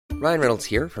Ryan Reynolds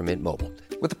here from Mint Mobile.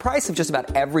 With the price of just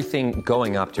about everything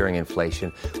going up during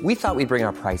inflation, we thought we'd bring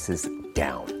our prices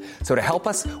down. So to help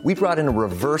us, we brought in a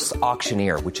reverse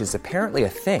auctioneer, which is apparently a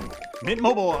thing. Mint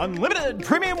Mobile Unlimited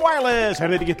Premium Wireless. How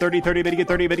to get 30, 30, bit to get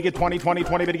 30, bit to get 20, 20,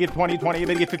 20, bit to get 20, 20,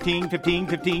 bit to get 15, 15,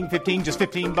 15, 15, just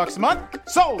 $15 a month?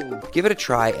 Sold! Give it a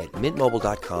try at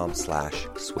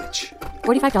mintmobile.com/switch.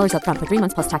 $45 up front for 3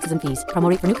 months plus taxes and fees. Promo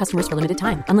rate for new customers for limited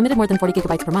time. Unlimited more than 40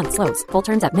 gigabytes per month. Slows full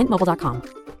terms at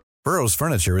mintmobile.com. Burrow's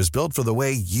furniture is built for the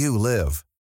way you live.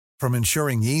 From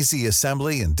ensuring easy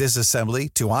assembly and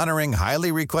disassembly to honoring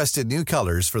highly requested new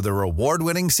colors for their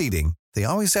award-winning seating, they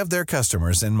always have their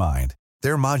customers in mind.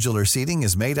 Their modular seating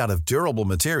is made out of durable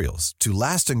materials to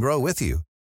last and grow with you.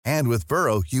 And with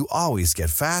Burrow, you always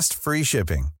get fast, free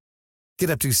shipping.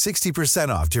 Get up to 60%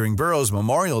 off during Burrow's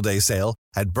Memorial Day sale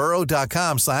at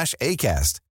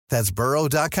burrow.com/ACAST. That's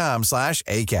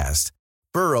burrow.com/ACAST.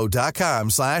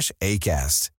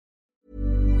 burrow.com/ACAST.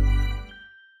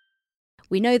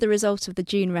 We know the result of the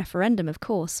June referendum, of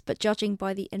course, but judging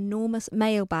by the enormous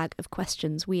mailbag of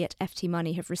questions we at FT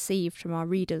Money have received from our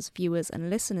readers, viewers and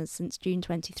listeners since June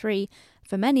 23,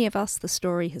 for many of us the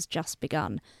story has just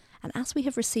begun. And as we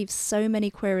have received so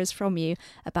many queries from you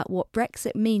about what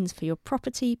Brexit means for your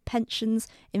property, pensions,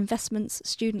 investments,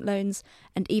 student loans,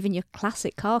 and even your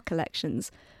classic car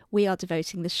collections, we are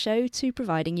devoting the show to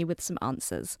providing you with some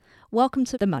answers. Welcome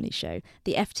to The Money Show,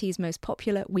 the FT's most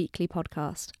popular weekly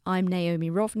podcast. I'm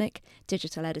Naomi Rovnick,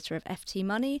 digital editor of FT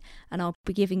Money, and I'll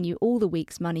be giving you all the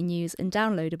week's money news in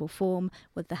downloadable form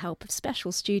with the help of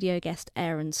special studio guest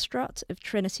Aaron Strutt of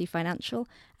Trinity Financial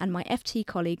and my FT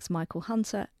colleagues Michael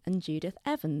Hunter and Judith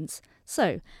Evans.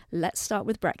 So, let's start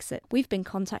with Brexit. We've been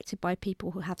contacted by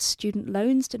people who have student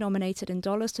loans denominated in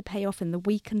dollars to pay off in the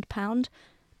weakened pound,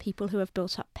 people who have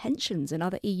built up pensions in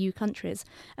other EU countries,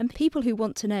 and people who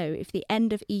want to know if the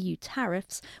end of EU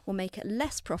tariffs will make it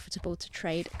less profitable to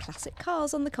trade classic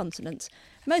cars on the continent.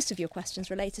 Most of your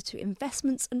questions related to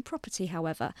investments and property,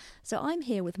 however. So I'm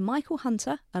here with Michael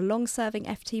Hunter, a long-serving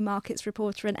FT Markets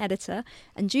reporter and editor,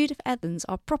 and Judith Evans,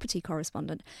 our property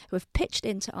correspondent, who have pitched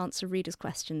in to answer readers'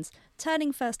 questions.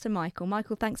 Turning first to Michael.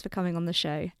 Michael, thanks for coming on the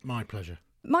show. My pleasure.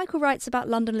 Michael writes about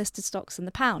London-listed stocks and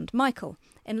the pound. Michael,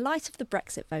 in light of the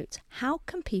Brexit vote, how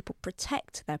can people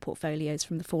protect their portfolios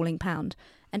from the falling pound?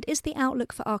 And is the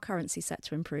outlook for our currency set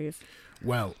to improve?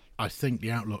 Well, I think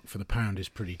the outlook for the pound is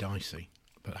pretty dicey.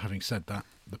 But having said that,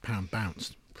 the pound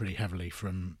bounced pretty heavily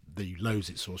from the lows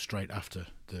it saw straight after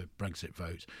the Brexit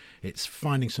vote. It's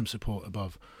finding some support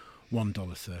above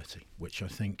 $1.30, which I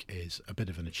think is a bit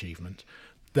of an achievement.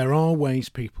 There are ways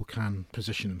people can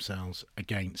position themselves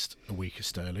against a weaker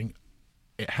sterling.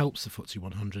 It helps the FTSE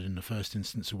 100 in the first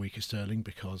instance, a weaker sterling,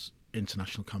 because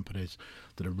international companies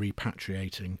that are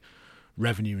repatriating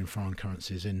revenue in foreign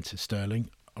currencies into sterling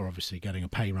are obviously getting a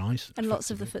pay rise. And lots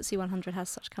of the FTSE 100 has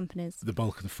such companies. The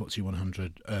bulk of the FTSE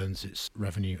 100 earns its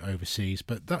revenue overseas,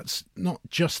 but that's not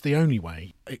just the only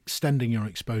way. Extending your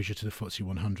exposure to the FTSE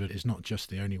 100 is not just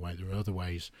the only way. There are other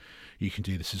ways you can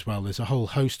do this as well. There's a whole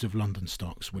host of London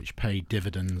stocks which pay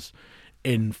dividends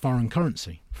in foreign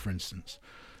currency, for instance.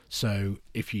 So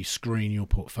if you screen your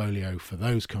portfolio for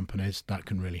those companies, that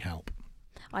can really help.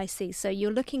 I see. So you're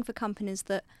looking for companies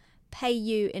that pay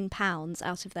you in pounds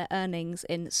out of their earnings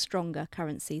in stronger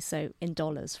currency, so in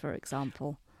dollars, for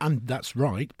example. And that's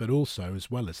right, but also, as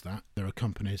well as that, there are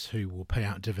companies who will pay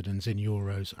out dividends in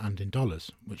euros and in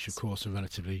dollars, which of course are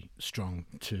relatively strong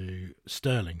to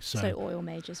sterling. So oil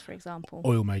majors, for example.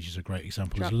 Oil majors are a great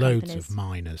example. Drug There's loads companies. of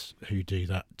miners who do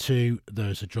that too.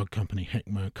 There's a drug company,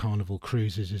 Hikma. Carnival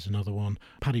Cruises is another one.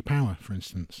 Paddy Power, for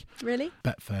instance. Really?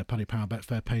 Betfair, Paddy Power,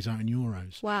 Betfair pays out in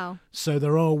euros. Wow. So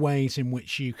there are ways in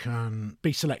which you can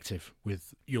be selective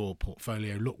with your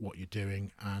portfolio, look what you're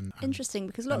doing. And Interesting,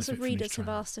 because lots of benefit from these readers have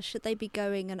trends. asked us, should they be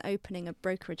going and opening a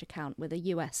brokerage account with a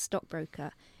US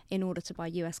stockbroker in order to buy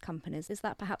US companies? Is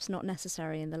that perhaps not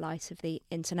necessary in the light of the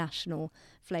international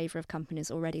flavour of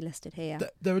companies already listed here?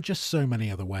 There are just so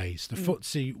many other ways. The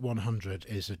FTSE 100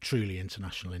 is a truly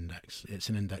international index. It's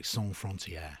an index sans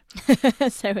frontières.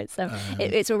 So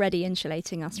it's already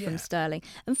insulating us from Yeah. sterling.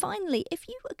 And finally, if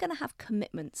you were going to have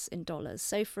commitments in dollars,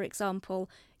 so for example,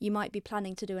 you might be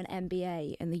planning to do an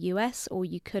MBA in the US, or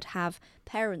you could have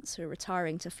parents who are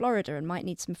retiring to Florida and might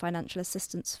need some financial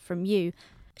assistance from you.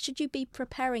 Should you be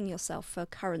preparing yourself for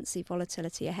currency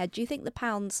volatility ahead? Do you think the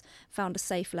pound's found a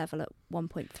safe level at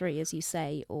 1.3, as you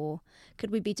say, or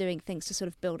could we be doing things to sort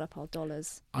of build up our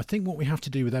dollars? I think what we have to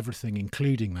do with everything,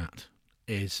 including that,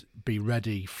 is be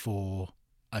ready for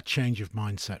a change of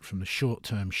mindset from the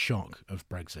short-term shock of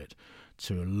Brexit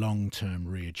to a long-term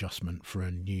readjustment for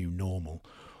a new normal.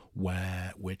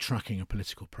 where we're tracking a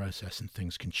political process and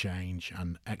things can change,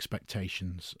 and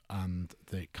expectations and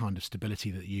the kind of stability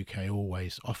that the UK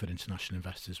always offered international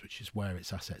investors, which is where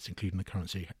its assets, including the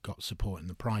currency, got support in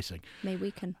the pricing,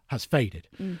 has faded.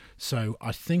 So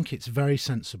I think it's very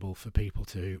sensible for people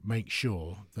to make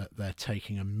sure that they're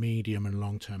taking a medium and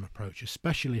long-term approach,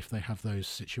 especially if they have those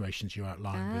situations you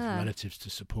outlined with relatives to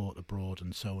support abroad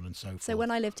and so on and so forth. So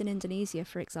when I lived in Indonesia,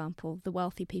 for example, the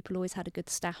wealthy people always had a good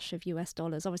stash of US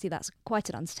dollars. Obviously, that's quite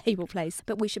an unstable place,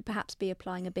 but we should perhaps be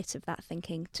applying a bit of that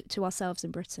thinking to ourselves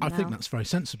in Britain I now. think that's very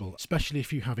sensible, especially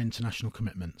if you have international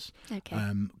commitments. Okay.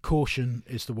 Caution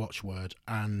is the watchword,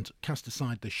 and cast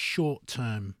aside the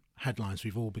short-term headlines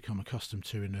we've all become accustomed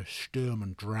to in a Sturm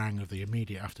und Drang of the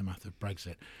immediate aftermath of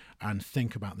Brexit, and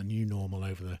think about the new normal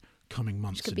over the coming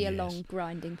months and years. Which could be a long,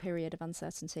 grinding period of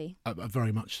uncertainty.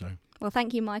 Very much so. Well,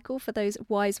 thank you, Michael, for those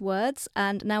wise words.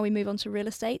 And now we move on to real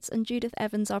estate, and Judith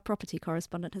Evans, our property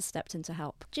correspondent, has stepped in to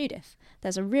help. Judith,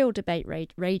 there's a real debate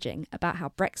raging about how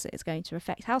Brexit is going to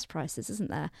affect house prices, isn't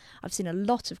there? I've seen a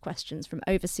lot of questions from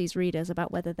overseas readers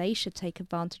about whether they should take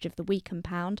advantage of the weakened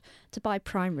pound to buy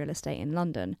prime real estate in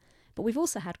London. But we've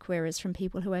also had queries from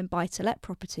people who own buy-to-let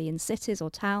property in cities or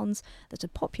towns that are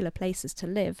popular places to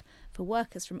live for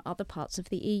workers from other parts of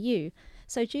the EU.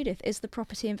 So, Judith, is the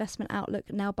property investment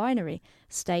outlook now binary?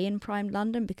 Stay in prime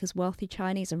London because wealthy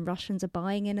Chinese and Russians are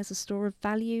buying in as a store of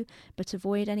value, but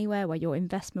avoid anywhere where your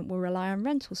investment will rely on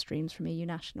rental streams from EU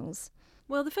nationals?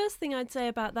 Well, the first thing I'd say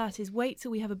about that is wait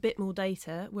till we have a bit more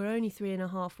data. We're only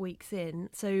 3.5 weeks in,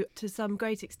 so to some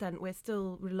great extent we're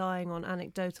still relying on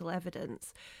anecdotal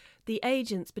evidence. The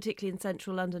agents, particularly in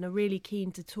central London, are really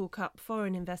keen to talk up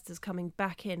foreign investors coming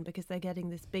back in because they're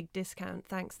getting this big discount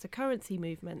thanks to currency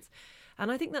movements.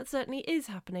 And I think that certainly is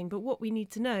happening, but what we need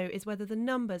to know is whether the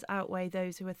numbers outweigh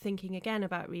those who are thinking again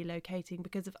about relocating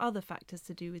because of other factors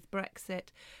to do with Brexit,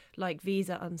 like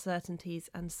visa uncertainties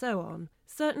and so on.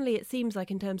 Certainly it seems like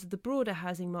in terms of the broader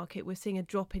housing market, we're seeing a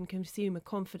drop in consumer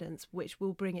confidence, which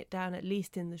will bring it down at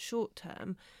least in the short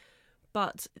term.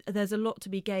 But there's a lot to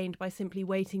be gained by simply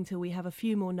waiting till we have a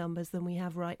few more numbers than we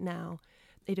have right now.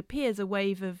 It appears a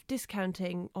wave of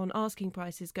discounting on asking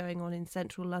prices going on in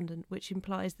central London, which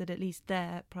implies that at least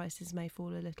there prices may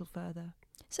fall a little further.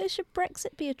 So should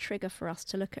Brexit be a trigger for us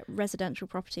to look at residential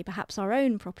property, perhaps our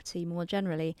own property more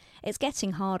generally? It's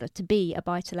getting harder to be a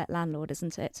buy-to-let landlord,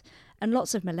 isn't it? And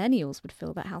lots of millennials would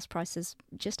feel that house prices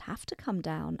just have to come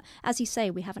down. As you say,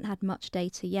 we haven't had much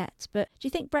data yet, but do you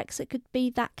think Brexit could be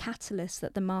that catalyst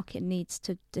that the market needs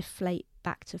to deflate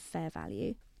back to fair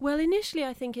value? Well, initially,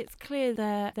 I think it's clear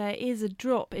there is a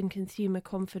drop in consumer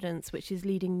confidence, which is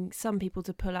leading some people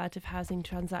to pull out of housing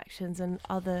transactions and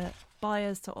other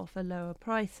buyers to offer lower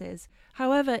prices.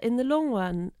 However, in the long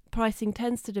run, pricing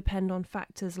tends to depend on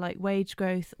factors like wage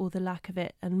growth or the lack of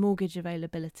it and mortgage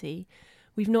availability.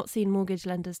 We've not seen mortgage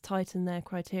lenders tighten their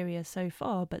criteria so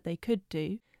far, but they could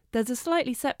do. There's a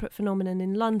slightly separate phenomenon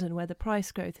in London where the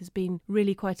price growth has been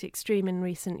really quite extreme in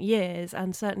recent years,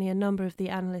 and certainly a number of the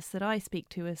analysts that I speak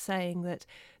to are saying that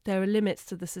there are limits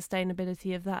to the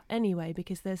sustainability of that anyway,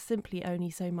 because there's simply only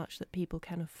so much that people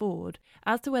can afford.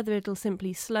 As to whether it'll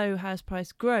simply slow house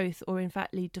price growth or in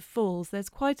fact lead to falls, there's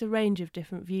quite a range of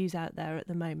different views out there at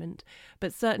the moment,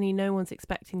 but certainly no one's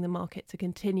expecting the market to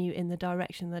continue in the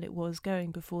direction that it was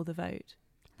going before the vote.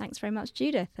 Thanks very much,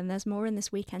 Judith. And there's more in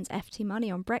this weekend's FT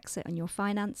Money on Brexit and your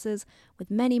finances,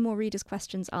 with many more readers'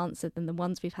 questions answered than the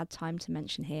ones we've had time to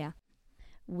mention here.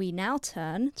 We now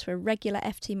turn to a regular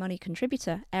FT Money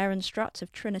contributor, Aaron Strutt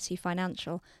of Trinity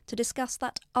Financial, to discuss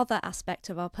that other aspect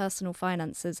of our personal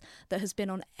finances that has been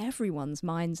on everyone's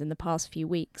minds in the past few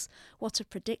weeks: what a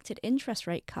predicted interest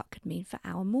rate cut could mean for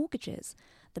our mortgages.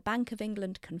 The Bank of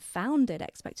England confounded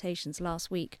expectations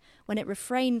last week when it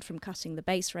refrained from cutting the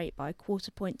base rate by a quarter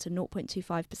point to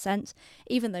 0.25%,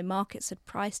 even though markets had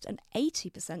priced an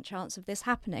 80% chance of this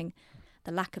happening.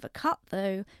 The lack of a cut,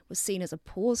 though, was seen as a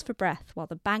pause for breath while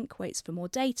the bank waits for more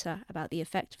data about the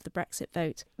effect of the Brexit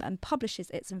vote and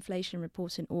publishes its inflation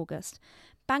report in August.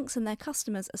 Banks and their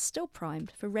customers are still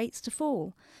primed for rates to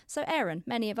fall. So, Aaron,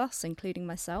 many of us, including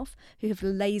myself, who have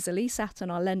lazily sat on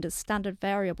our lender's standard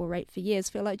variable rate for years,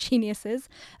 feel like geniuses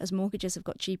as mortgages have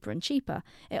got cheaper and cheaper.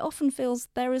 It often feels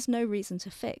there is no reason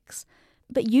to fix.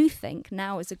 But you think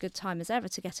now is a good time as ever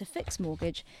to get a fixed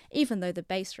mortgage, even though the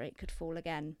base rate could fall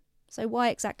again. So why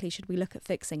exactly should we look at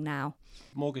fixing now?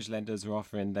 Mortgage lenders are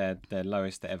offering their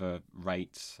lowest ever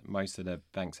rates. Most of the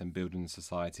banks and building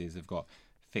societies have got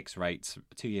fixed rates,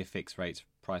 2-year fixed rates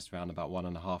priced around about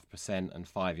 1.5% and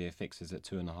 5-year fixes at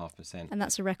 2.5%. And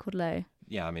that's a record low?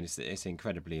 Yeah, I mean, it's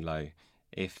incredibly low.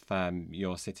 If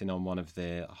you're sitting on one of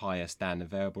the higher standard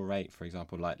variable rate, for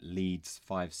example, like Leeds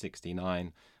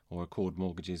 5.69 or Accord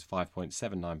Mortgages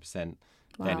 5.79%,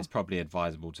 then it's probably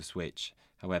advisable to switch.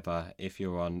 However, if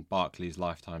you're on Barclays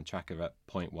Lifetime Tracker at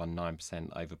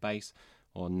 0.19% over base,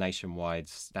 or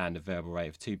Nationwide's standard variable rate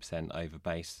of 2% over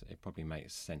base, it probably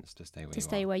makes sense to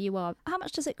stay where you are. How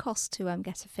much does it cost to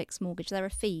get a fixed mortgage? There are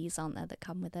fees, aren't there, that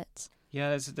come with it?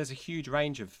 Yeah, there's a huge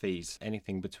range of fees,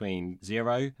 anything between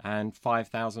 £0 and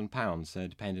 £5,000,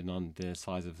 depending on the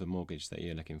size of the mortgage that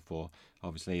you're looking for.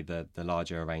 Obviously, the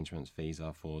larger arrangements fees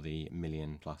are for the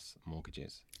million plus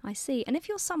mortgages. I see. And if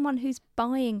you're someone who's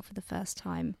buying for the first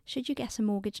time, should you get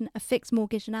a fixed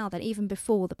mortgage now, then, even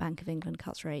before the Bank of England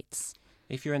cuts rates?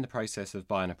 If you're in the process of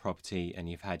buying a property and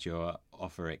you've had your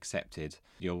offer accepted,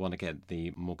 you'll want to get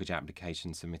the mortgage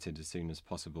application submitted as soon as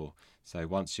possible. So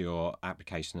once your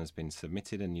application has been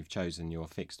submitted and you've chosen your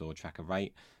fixed or tracker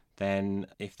rate, then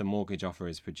if the mortgage offer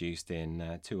is produced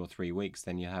in 2 or 3 weeks,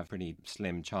 then you have a pretty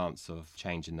slim chance of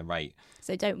changing the rate.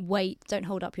 So don't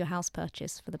hold up your house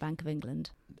purchase for the Bank of England.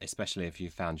 Especially if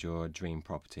you've found your dream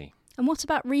property. And what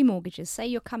about remortgages? Say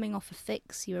you're coming off a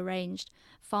fix you arranged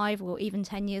 5 or even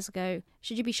 10 years ago.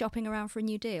 Should you be shopping around for a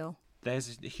new deal?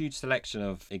 There's a huge selection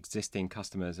of existing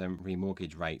customers and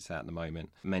remortgage rates at the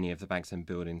moment. Many of the banks and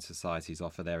building societies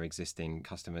offer their existing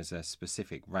customers a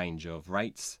specific range of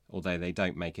rates, although they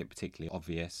don't make it particularly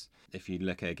obvious. If you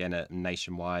look again at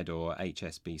Nationwide or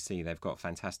HSBC, they've got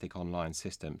fantastic online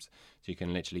systems. So you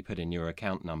can literally put in your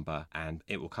account number and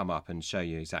it will come up and show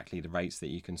you exactly the rates that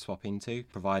you can swap into,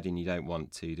 providing you don't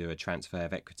want to do a transfer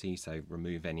of equity, so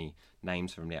remove any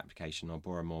names from the application or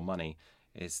borrow more money.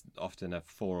 It's often a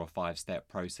 4 or 5 step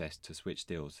process to switch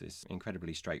deals. It's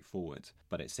incredibly straightforward,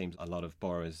 but it seems a lot of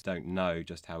borrowers don't know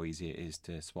just how easy it is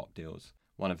to swap deals.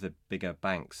 One of the bigger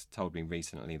banks told me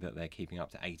recently that they're keeping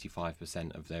up to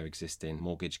 85% of their existing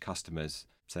mortgage customers,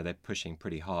 so they're pushing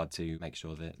pretty hard to make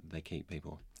sure that they keep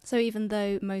people. So even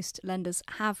though most lenders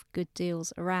have good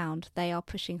deals around, they are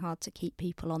pushing hard to keep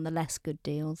people on the less good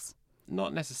deals.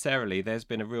 Not necessarily. There's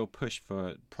been a real push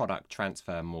for product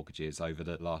transfer mortgages over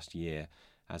the last year,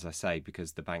 as I say,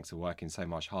 because the banks are working so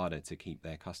much harder to keep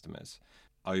their customers.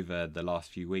 Over the last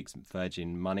few weeks,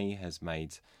 Virgin Money has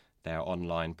made their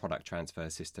online product transfer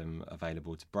system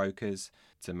available to brokers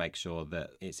to make sure that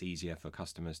it's easier for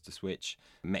customers to switch.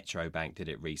 Metro Bank did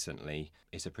it recently.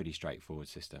 It's a pretty straightforward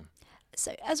system.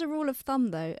 So as a rule of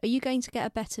thumb, though, are you going to get a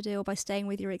better deal by staying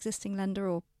with your existing lender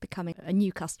or becoming a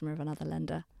new customer of another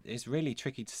lender? It's really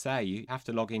tricky to say. You have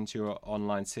to log into your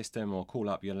online system or call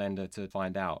up your lender to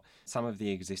find out. Some of the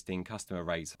existing customer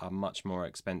rates are much more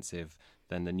expensive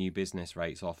than the new business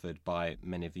rates offered by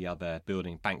many of the other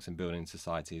banks and building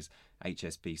societies,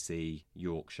 HSBC,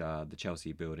 Yorkshire, the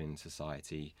Chelsea Building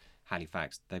Society,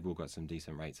 Halifax. They've all got some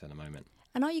decent rates at the moment.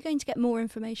 And are you going to get more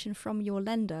information from your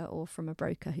lender or from a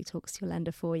broker who talks to your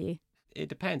lender for you? It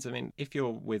depends. I mean, if you're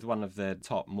with one of the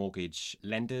top mortgage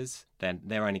lenders, then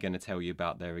they're only going to tell you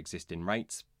about their existing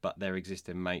rates, but their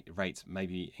existing rates may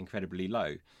be incredibly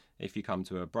low. If you come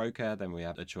to a broker, then we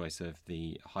have a choice of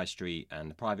the high street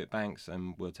and the private banks,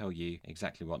 and we'll tell you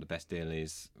exactly what the best deal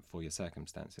is for your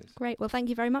circumstances. Great. Well, thank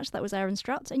you very much. That was Aaron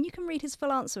Strutt. And you can read his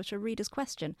full answer to a reader's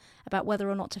question about whether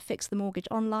or not to fix the mortgage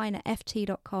online at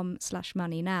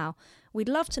ft.com/money now. We'd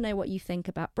love to know what you think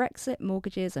about Brexit,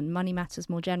 mortgages and money matters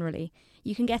more generally.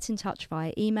 You can get in touch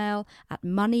via email at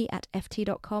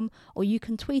money@ft.com, or you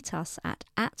can tweet us at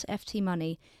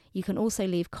 @ftmoney. You can also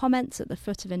leave comments at the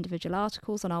foot of individual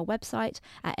articles on our website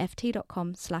at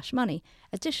ft.com/money.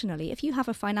 Additionally, if you have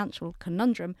a financial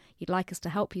conundrum you'd like us to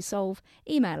help you solve,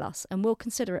 email us and we'll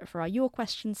consider it for our Your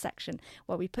Questions section,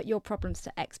 where we put your problems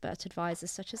to expert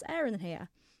advisors such as Aaron here.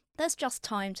 There's just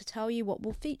time to tell you what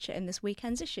will feature in this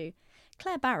weekend's issue.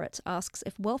 Claire Barrett asks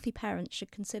if wealthy parents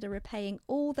should consider repaying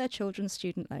all their children's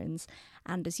student loans.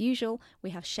 And as usual, we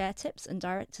have share tips and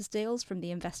director's deals from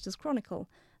the Investors Chronicle.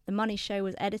 The Money Show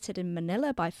was edited in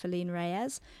Manila by Feline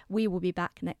Reyes. We will be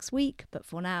back next week, but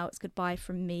for now, it's goodbye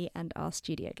from me and our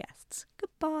studio guests.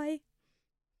 Goodbye.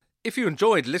 If you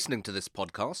enjoyed listening to this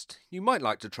podcast, you might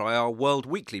like to try our World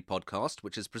Weekly podcast,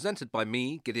 which is presented by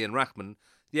me, Gideon Rachman,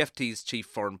 the FT's chief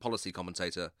foreign policy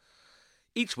commentator.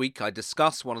 Each week, I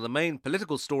discuss one of the main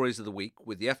political stories of the week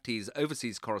with the FT's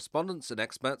overseas correspondents and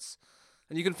experts,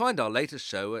 and you can find our latest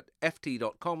show at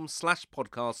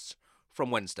ft.com/podcasts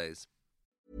from Wednesdays.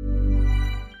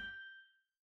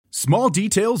 Small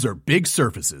details are big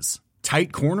surfaces.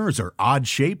 Tight corners are odd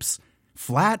shapes.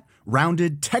 Flat,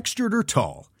 rounded, textured, or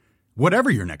tall. Whatever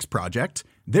your next project,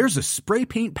 there's a spray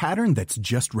paint pattern that's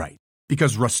just right.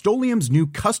 Because Rust-Oleum's new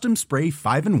Custom Spray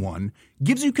 5-in-1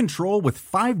 gives you control with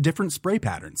 5 different spray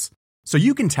patterns. so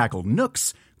you can tackle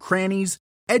nooks, crannies,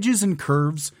 edges, and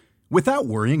curves without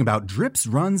worrying about drips,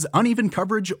 runs, uneven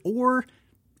coverage, or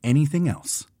anything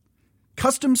else.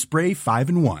 Custom Spray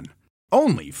 5-in-1,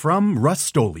 only from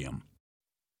Rust-Oleum.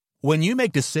 When you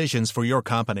make decisions for your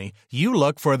company, you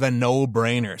look for the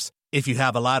no-brainers. If you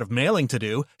have a lot of mailing to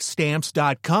do,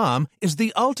 Stamps.com is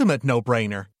the ultimate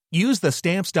no-brainer. Use the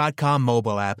Stamps.com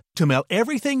mobile app to mail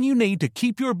everything you need to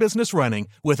keep your business running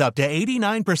with up to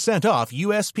 89% off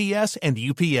USPS and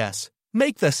UPS.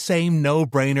 Make the same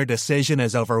no-brainer decision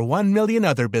as over 1 million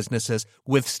other businesses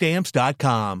with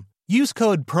Stamps.com. Use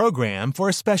code PROGRAM for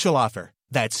a special offer.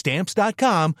 That's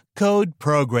Stamps.com, code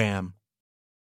PROGRAM.